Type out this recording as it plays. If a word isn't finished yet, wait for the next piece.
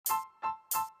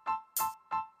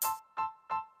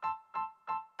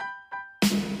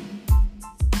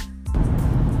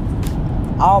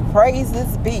All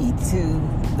praises be to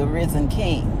the risen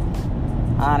King.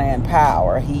 Honor and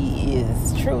power. He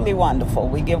is truly wonderful.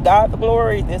 We give God the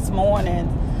glory this morning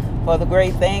for the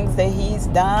great things that He's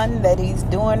done, that He's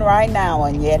doing right now,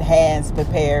 and yet has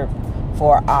prepared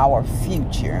for our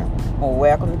future. Well,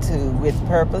 welcome to With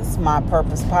Purpose, My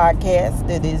Purpose podcast.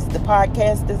 It is the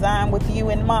podcast designed with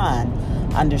you in mind,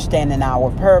 understanding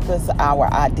our purpose,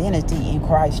 our identity in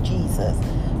Christ Jesus.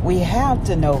 We have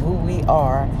to know who we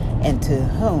are and to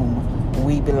whom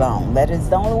we belong. That is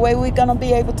the only way we're going to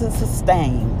be able to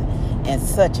sustain in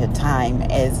such a time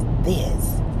as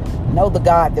this. Know the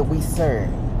God that we serve.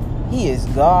 He is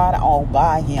God all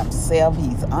by Himself.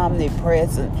 He's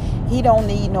omnipresent. He don't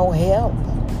need no help.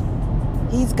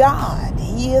 He's God.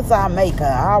 He is our maker,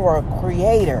 our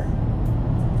creator,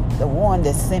 the one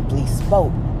that simply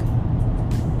spoke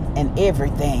and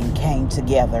everything came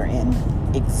together in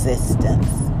existence.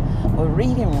 We're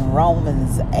reading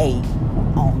Romans 8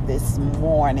 on this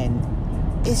morning.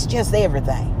 It's just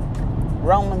everything.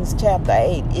 Romans chapter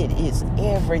 8, it is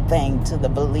everything to the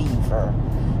believer.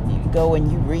 You go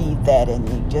and you read that and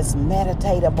you just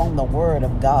meditate upon the Word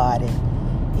of God,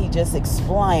 and He just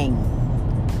explains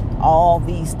all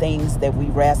these things that we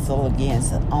wrestle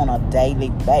against on a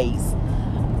daily basis,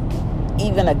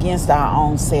 even against our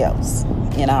own selves.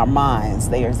 In our minds,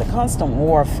 there's a constant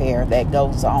warfare that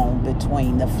goes on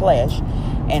between the flesh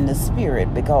and the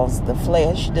spirit, because the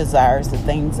flesh desires the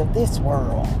things of this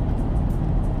world,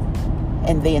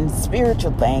 and then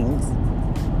spiritual things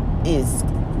is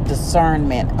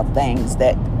discernment of things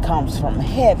that comes from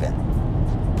heaven,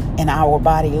 and our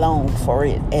body longs for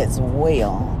it as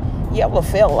well. You ever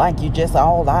felt like you're just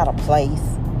all out of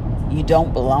place? You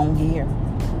don't belong here.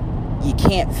 You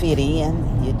can't fit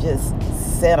in. You just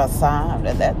set aside.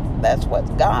 And that's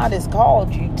what God has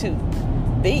called you to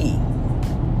be.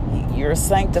 You're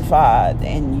sanctified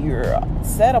and you're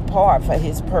set apart for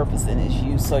His purpose and His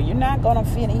use. So you're not going to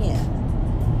fit in.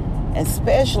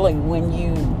 Especially when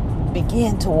you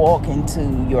begin to walk into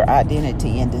your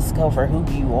identity and discover who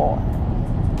you are.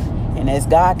 And as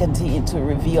God continues to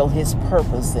reveal His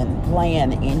purpose and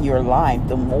plan in your life,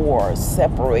 the more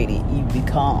separated you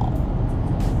become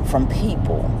from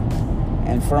people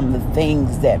and from the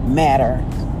things that matter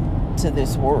to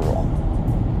this world.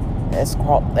 That's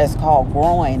called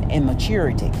growing in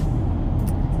maturity.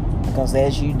 Because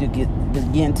as you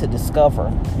begin to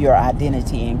discover your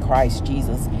identity in Christ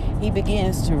Jesus, He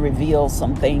begins to reveal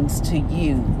some things to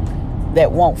you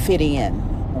that won't fit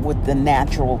in with the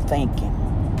natural thinking.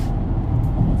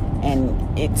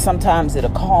 And sometimes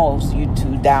it'll cause you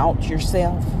to doubt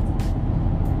yourself.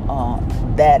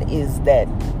 That is that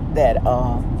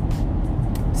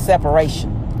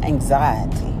separation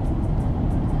anxiety.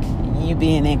 You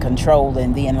being in control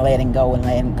and then letting go and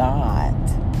letting God.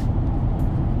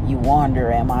 You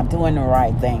wonder, am I doing the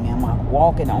right thing? Am I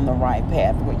walking on the right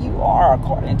path? Well, you are,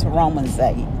 according to Romans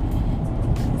 8.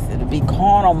 To be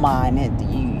carnal minded,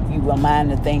 you will mind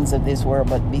the things of this world,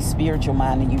 but be spiritual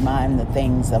minded, you mind the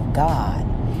things of God.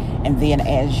 And then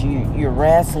as you're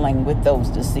wrestling with those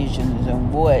decisions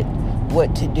and what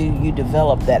to do, you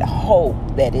develop that hope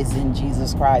that is in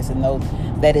Jesus Christ, and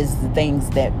that is the things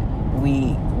that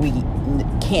we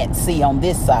can't see on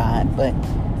this side, but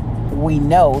we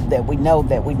know that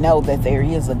there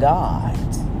is a God.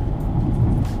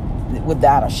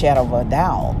 Without a shadow of a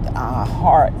doubt, our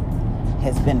heart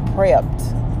has been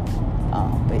prepped.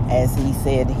 But as He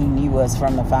said, He knew us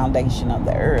from the foundation of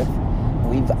the earth.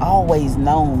 We've always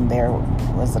known there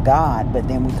was a God, but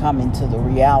then we come into the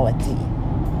reality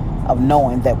of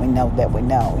knowing that we know that we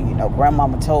know. You know,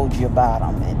 Grandmama told you about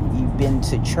Him, and you've been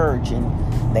to church and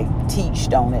they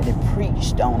teached on it and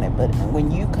preached on it. But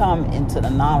when you come into the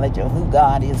knowledge of who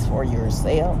God is for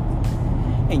yourself,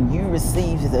 and you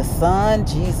receive the Son,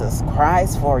 Jesus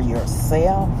Christ, for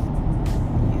yourself,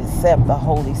 you accept the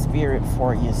Holy Spirit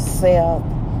for yourself,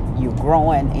 you're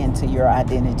growing into your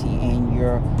identity and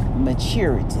your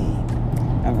maturity.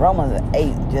 And Romans 8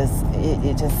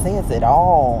 it just says it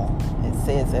all. It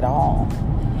says it all.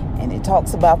 And it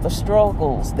talks about the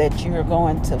struggles that you're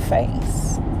going to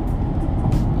face.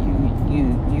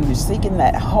 You're seeking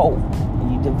that hope.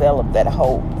 You develop that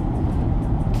hope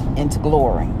into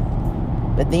glory.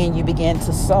 But then you begin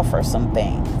to suffer some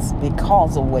things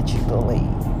because of what you believe.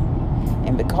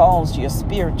 And because your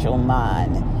spiritual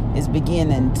mind is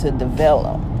beginning to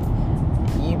develop,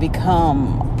 you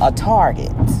become a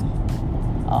target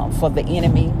for the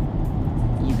enemy.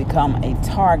 You become a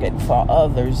target for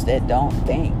others that don't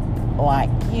think like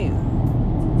you.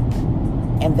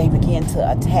 And they begin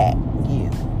to attack you.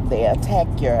 They attack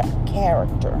your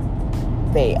character.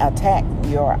 They attack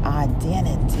your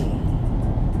identity.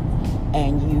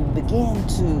 and you begin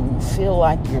to feel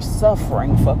like you're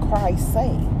suffering for Christ's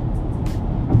sake.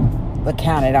 But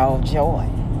count it all joy.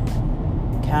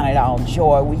 Count it all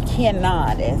joy. We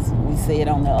cannot, as we said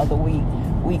on the other week,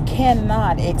 we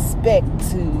cannot expect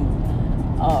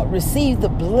to receive the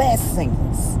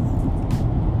blessings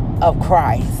of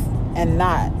Christ and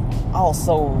not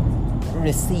also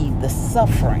receive the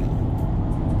suffering.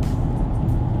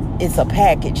 It's a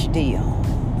package deal.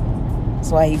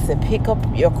 That's why he said, pick up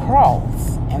your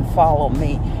cross and follow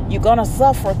me. You're going to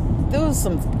suffer through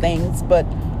some things, but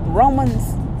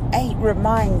Romans 8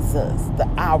 reminds us that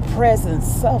our present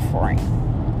suffering,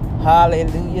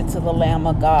 hallelujah to the Lamb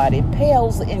of God, it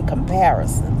pales in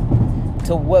comparison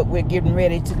to what we're getting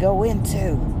ready to go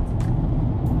into.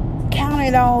 Count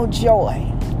it all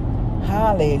joy.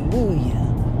 Hallelujah.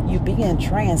 You being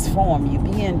transformed, you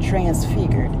being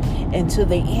transfigured into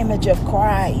the image of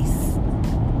Christ.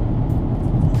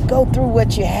 Go through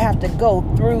what you have to go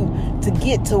through to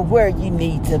get to where you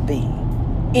need to be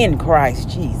in Christ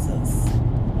Jesus.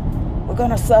 We're going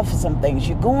to suffer some things.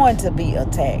 You're going to be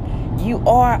attacked. You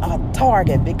are a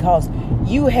target because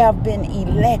you have been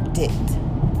elected.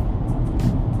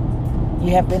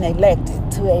 You have been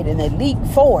elected to an elite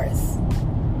force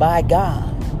by God.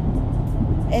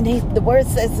 And the word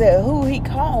says that who he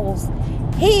calls,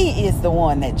 he is the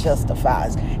one that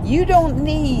justifies. You don't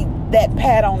need that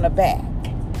pat on the back.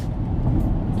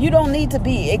 You don't need to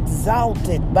be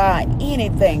exalted by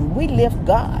anything. We lift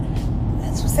God.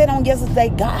 As we said on yesterday,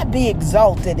 God be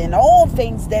exalted in all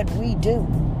things that we do.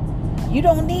 You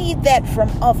don't need that from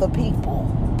other people.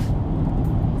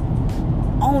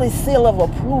 Only seal of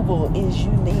approval is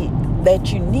you need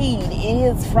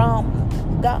is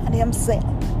from God himself.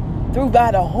 Through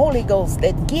by the Holy Ghost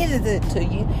that gives it to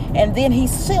you, and then he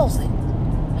seals it.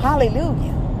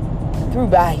 Hallelujah. Through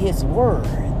by his word.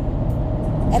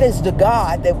 That is the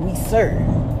God that we serve.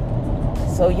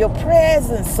 So your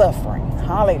present suffering,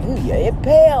 hallelujah, it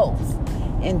pales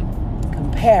in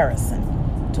comparison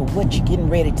to what you're getting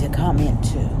ready to come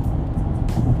into.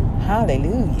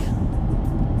 Hallelujah.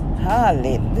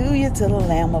 Hallelujah to the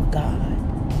Lamb of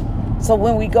God. So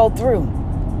when we go through,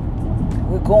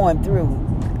 we're going through.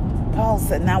 Paul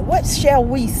said, now what shall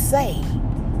we say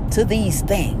to these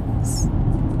things?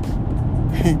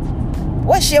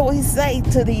 What shall we say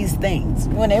to these things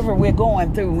whenever we're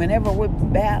going through, whenever we're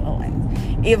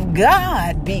battling? If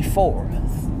God be for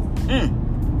us,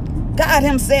 God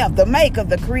himself, the maker,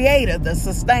 the creator, the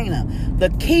sustainer, the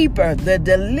keeper, the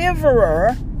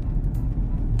deliverer,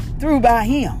 through by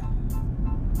him.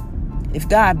 If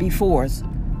God be for us,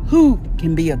 who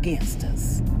can be against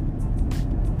us?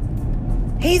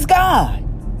 He's God.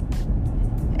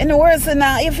 And the word said,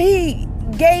 now, if he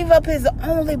gave up his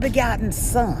only begotten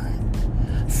son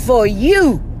for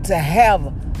you to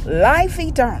have life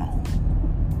eternal,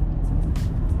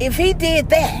 if he did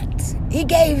that, he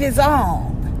gave his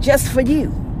all just for you.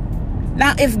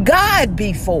 Now, if God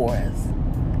be for us,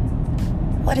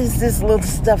 what is this little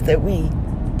stuff that we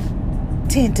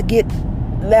tend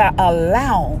to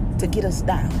allow to get us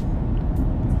down?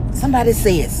 Somebody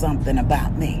said something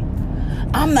about me.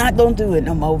 I'm not going to do it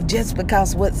no more just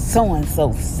because what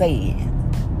so-and-so said.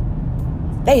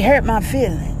 They hurt my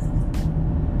feelings.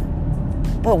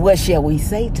 But what shall we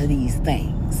say to these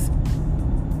things?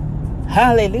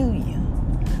 Hallelujah.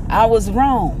 I was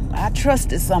wrong. I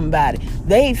trusted somebody.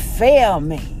 They failed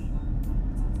me.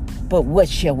 But what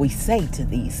shall we say to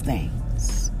these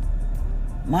things?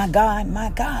 My God,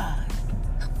 my God.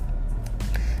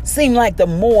 Seemed like the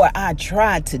more I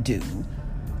tried to do,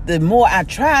 the more I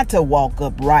try to walk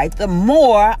upright, the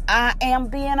more I am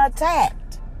being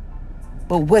attacked.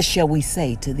 But what shall we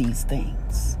say to these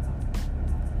things?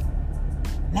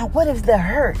 Now, what if the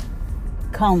hurt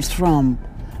comes from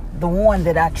the one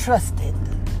that I trusted?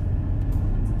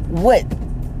 What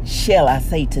shall I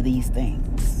say to these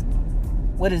things?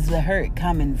 What is the hurt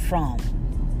coming from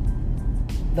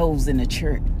those in the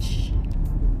church?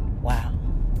 Wow.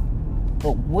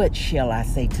 But what shall I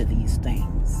say to these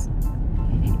things?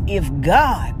 If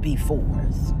God be for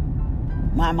us,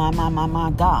 my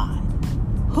God,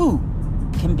 who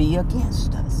can be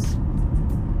against us?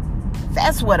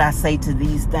 That's what I say to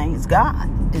these things.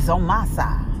 God is on my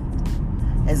side.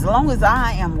 As long as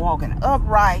I am walking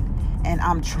upright and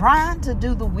I'm trying to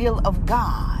do the will of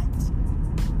God,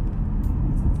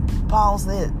 Paul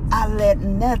said, I let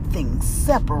nothing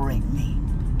separate me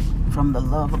from the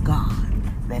love of God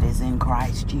that is in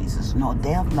Christ Jesus. No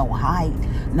death, no height,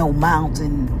 no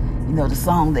mountain. You know, the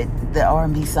song that the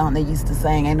R&B song they used to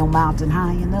sing, ain't no mountain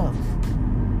high enough.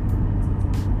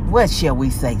 What shall we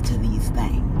say to these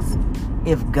things?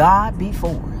 If God be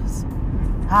for us,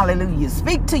 Hallelujah.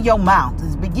 Speak to your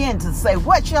mountains. Begin to say,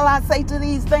 what shall I say to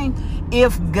these things?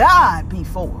 If God be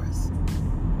for us,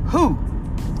 who,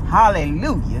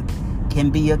 hallelujah, can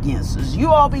be against us? You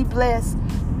all be blessed.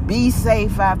 Be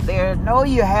safe out there. Know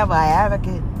you have an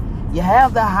advocate. You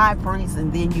have the high priest,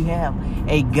 and then you have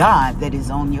a God that is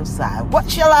on your side. What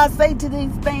shall I say to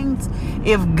these things?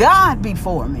 If God be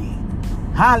for me,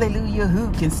 hallelujah,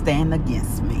 who can stand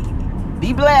against me?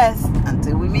 Be blessed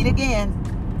until we meet again.